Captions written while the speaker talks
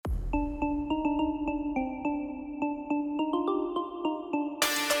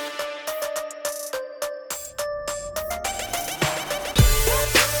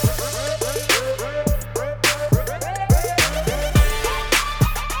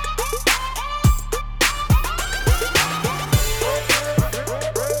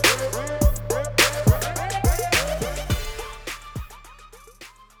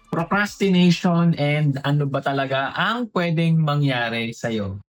procrastination and ano ba talaga ang pwedeng mangyari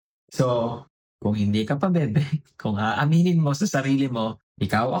sa'yo. So, kung hindi ka pa bebe, kung aaminin mo sa sarili mo,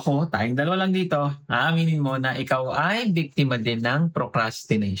 ikaw ako, tayong dalawa lang dito, aaminin mo na ikaw ay biktima din ng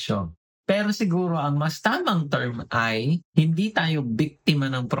procrastination. Pero siguro ang mas tamang term ay hindi tayo biktima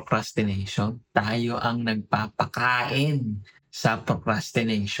ng procrastination. Tayo ang nagpapakain sa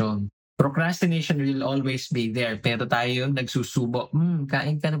procrastination. Procrastination will always be there, pero tayo yung nagsusubo.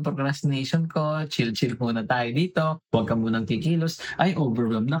 Kain ka ng procrastination ko, chill-chill muna tayo dito, huwag ka munang kikilos, ay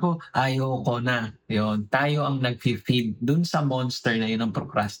overwhelmed ako, ayoko na. Yun, tayo ang nag-feed dun sa monster na yun ng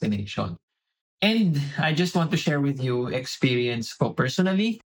procrastination. And I just want to share with you experience ko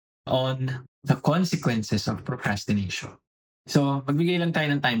personally on the consequences of procrastination. So, magbigay lang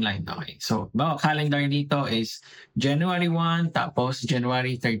tayo ng timeline. Okay. So, calendar dito is January 1 tapos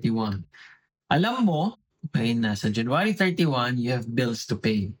January 31. Alam mo, okay, na sa January 31, you have bills to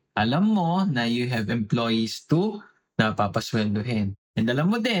pay. Alam mo na you have employees to na papasweldohin. And alam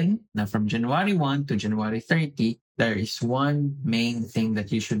mo din na from January 1 to January 30, there is one main thing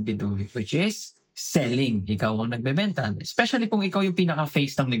that you should be doing, which is selling. Ikaw ang nagbebenta. Especially kung ikaw yung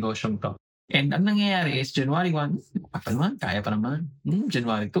pinaka-face ng negosyong to. And ang nangyayari is January 1, pa naman, kaya pa naman.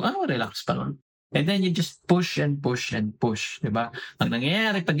 January 2, relax pa naman. And then you just push and push and push, di ba? Ang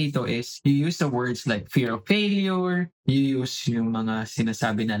nangyayari pa dito is you use the words like fear of failure, you use yung mga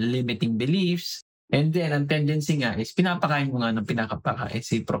sinasabi na limiting beliefs, and then ang tendency nga is pinapakain mo nga ng pinakapakain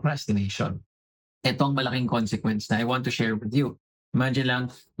si procrastination. Ito ang malaking consequence na I want to share with you. Imagine lang,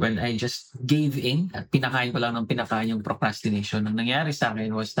 when I just gave in at pinakain ko lang ng pinakain yung procrastination, ang nangyari sa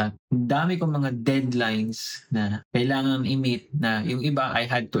akin was that dami kong mga deadlines na kailangan i-meet na yung iba I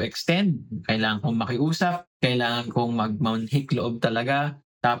had to extend, kailangan kong makiusap, kailangan kong magmanhik loob talaga,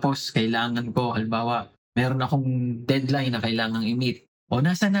 tapos kailangan ko, halimbawa, meron akong deadline na kailangan i-meet. O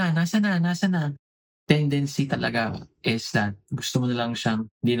nasa na. Tendency talaga is that gusto mo na lang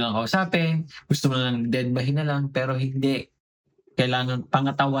siyang hindi na lang kausapin, gusto mo na lang deadbahin na lang, pero hindi. Kailangan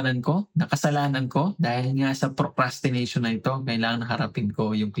pangatawanan ko, nakasalanan ko dahil nga sa procrastination na ito, kailangan harapin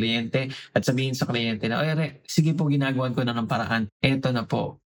ko yung kliyente at sabihin sa kliyente na, sige po, ginagawan ko na ng paraan. Eto na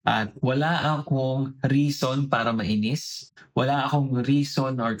po. At wala akong reason para mainis. Wala akong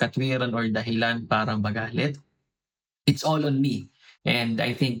reason or katwiran or dahilan para magalit. It's all on me. And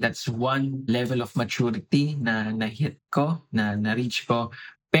I think that's one level of maturity na na-hit ko, na na-reach ko.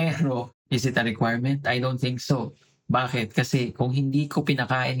 Pero, is it a requirement? I don't think so. Bakit? Kasi kung hindi ko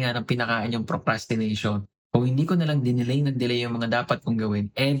pinakain yung procrastination, kung hindi ko nalang dinelay yung mga dapat kong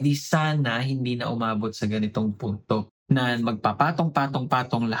gawin, di sana hindi na umabot sa ganitong punto na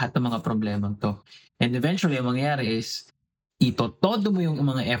magpapatong-patong-patong lahat ng mga problemang to. And eventually, ang mangyayari is, itotodo mo yung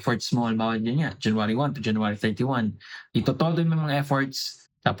mga efforts mo, halimbawa dyan January 1 to January 31. Itotodo mo yung mga efforts,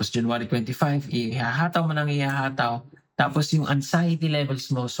 tapos January 25, ihahataw mo nang ihahataw, tapos yung anxiety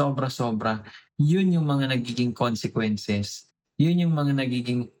levels mo, sobra-sobra, yun yung mga nagiging consequences. Yun yung mga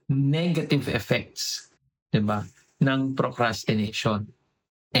nagiging negative effects, diba, ng procrastination.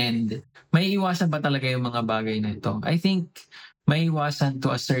 And may iwasan ba talaga yung mga bagay na ito? I think may iwasan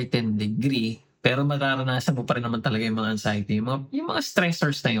to a certain degree, pero mararanasan mo pa rin naman talaga yung mga anxiety, yung mga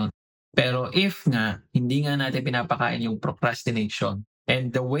stressors na yun. Pero if nga, hindi nga natin pinapakain yung procrastination,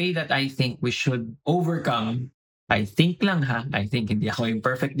 and the way that I think we should overcome, I think hindi ako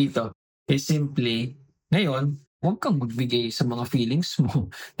imperfect dito, is simply, ngayon, huwag kang magbigay sa mga feelings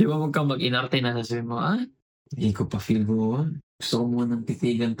mo. Di ba, huwag kang mag-inarte na sasabihin mo, hindi ko pa feel mo. Gusto ko munang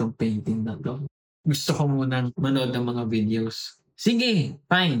titigan tong painting na to. Gusto ko munang manood ng mga videos. Sige,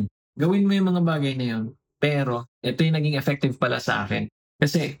 fine. Gawin mo yung mga bagay na yun. Pero, ito yung naging effective pala sa akin.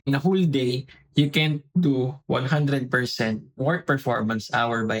 Kasi, in a whole day, you can't do 100% work performance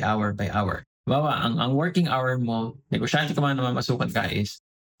hour by hour by hour. Bawa, ang working hour mo, negosyante ka man naman masukan ka is,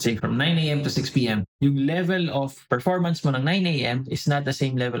 say from 9 a.m. to 6 p.m., yung level of performance mo ng 9 a.m. is not the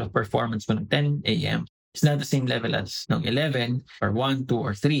same level of performance mo ng 10 a.m. It's not the same level as ng 11 or 1, 2,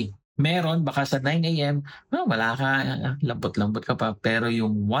 or 3. Meron, baka sa 9 a.m., wala ka, lambot-lambot ka pa. Pero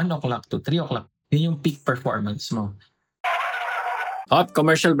yung 1 o'clock to 3 o'clock, yun yung peak performance mo.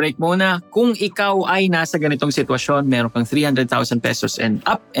 Commercial break muna. Kung ikaw ay nasa ganitong sitwasyon, meron kang 300,000 pesos and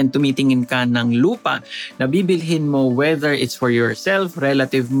up and tumitingin ka ng lupa na bibilhin mo, whether it's for yourself,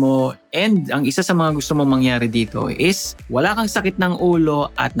 relative mo, And ang isa sa mga gusto mong mangyari dito is wala kang sakit ng ulo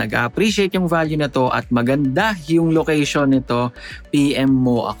at nag-appreciate yung value na to at maganda yung location nito, PM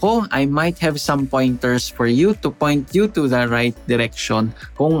mo ako. I might have some pointers for you to point you to the right direction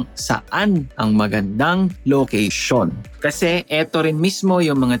kung saan ang magandang location. Kasi eto rin mismo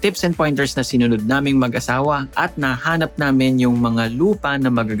yung mga tips and pointers na sinunod naming mag-asawa at nahanap namin yung mga lupa na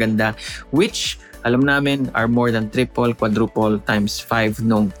magaganda which alam namin are more than triple, quadruple, times 5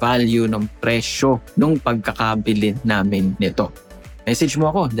 nung value, nung presyo, nung pagkakabili namin nito. Message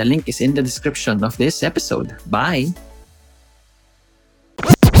mo ako. The link is in the description of this episode. Bye!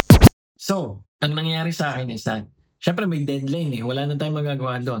 So, ang nangyari sa akin is that, syempre may deadline Wala na tayong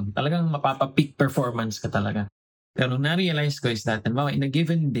magagawa doon. Talagang mapapa-peak performance ka talaga. Pero na-realize ko is that, in a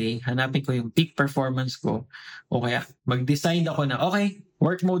given day, hanapin ko yung peak performance ko o kaya mag-decide ako na, okay,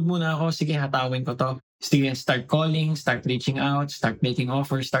 work mode muna ako, sige, hatawin ko to. Sige, start calling, start reaching out, start making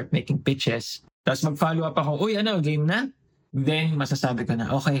offers, start making pitches. Tapos mag-follow up ako, uy, game na? Then, masasabi ko na,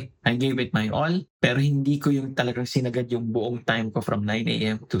 okay, I gave it my all, pero hindi ko yung talagang sinagad yung buong time ko from 9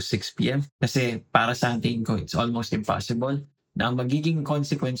 a.m. to 6 p.m. Kasi para sa tingin ko, it's almost impossible. Na ang magiging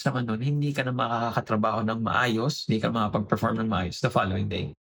consequence naman nun, hindi ka na makakatrabaho ng maayos, hindi ka makapag-perform ng maayos the following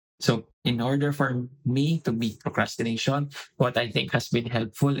day. So, in order for me to beat procrastination, what I think has been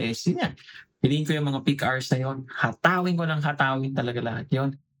helpful is, piliin ko yung mga peak hours na yun, hatawin ko ng hatawin talaga lahat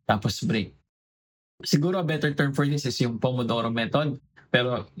yun, tapos break. Siguro a better term for this is yung Pomodoro method,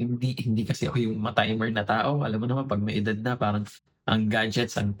 pero hindi kasi ako yung matimer na tao. Alam mo naman, pag may edad na, parang ang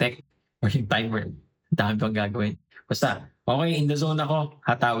gadgets, ang tech, or yung timer, dami pang gagawin. Basta, okay, in the zone ako,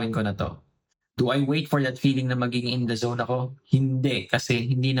 hatawin ko na to. Do I wait for that feeling na magiging in the zone ako? Hindi, kasi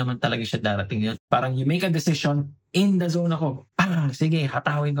hindi naman talaga siya darating yun. Parang you make a decision, in the zone ako. Sige,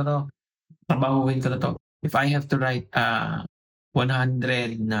 hatawin ko to. Trabahuin ko na to. If I have to write 100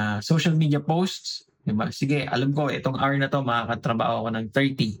 na social media posts, diba? Sige, alam ko, itong hour na to, makakatrabaho ako ng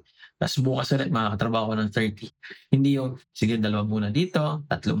 30. Tapos bukas ulit, makakatrabaho ako ng 30. Hindi yung, sige, 2 muna dito,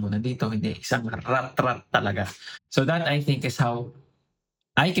 3 muna dito. Hindi, isang rat-rat talaga. So that, I think, is how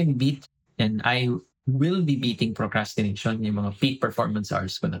I can beat and I will be beating procrastination, yung mga peak performance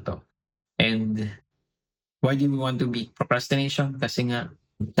hours ko na to. And why do we want to beat procrastination? Kasi nga,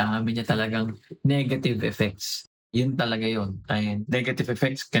 dami niya talagang negative effects. Yun talaga yun. And negative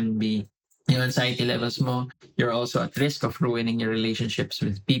effects can be yung anxiety levels mo. You're also at risk of ruining your relationships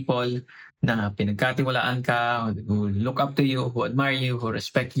with people na pinagkatiwalaan ka, who look up to you, who admire you, who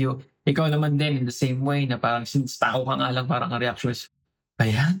respect you. Ikaw naman din in the same way na parang since tao ka nga lang, parang ang reaction is,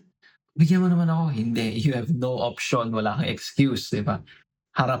 ayan, bigyan mo naman ako. Hindi, you have no option, wala kang excuse, di ba?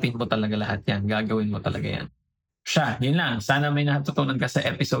 Harapin mo talaga lahat yan, gagawin mo talaga yan. Yun lang. Sana may natutunan ka sa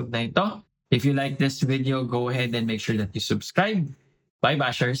episode na ito. If you like this video, go ahead and make sure that you subscribe. Bye,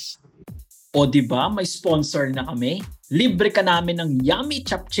 Bashers! O diba, may sponsor na kami? Libre ka namin ng yummy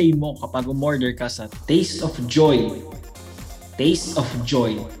chapchae mo kapag umorder ka sa Taste of Joy. Taste of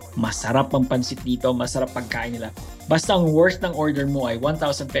Joy. Masarap ang pansit dito, masarap pagkain nila. Basta ang worth ng order mo ay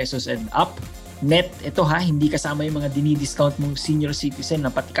 1,000 pesos and up. Net, ito hindi kasama yung mga dinidiscount mong senior citizen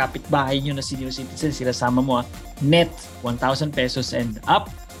na pati kapitbahay nyo na senior citizen, sila sama mo Net, 1,000 pesos and up.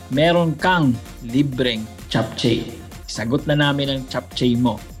 Meron kang libreng chapchae. Sagot na namin ang chapchae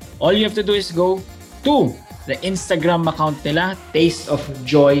mo. All you have to do is go to the Instagram account nila,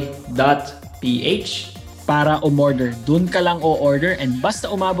 tasteofjoy.ph para umorder. Doon ka lang o-order and basta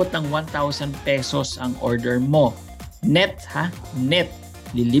umabot ng 1,000 pesos ang order mo. Net Net.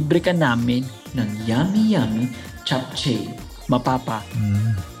 Lilibre ka namin ng yummy chapchae. Mapapa.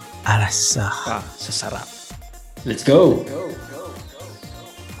 Arasa. Sa sarap. Let's go!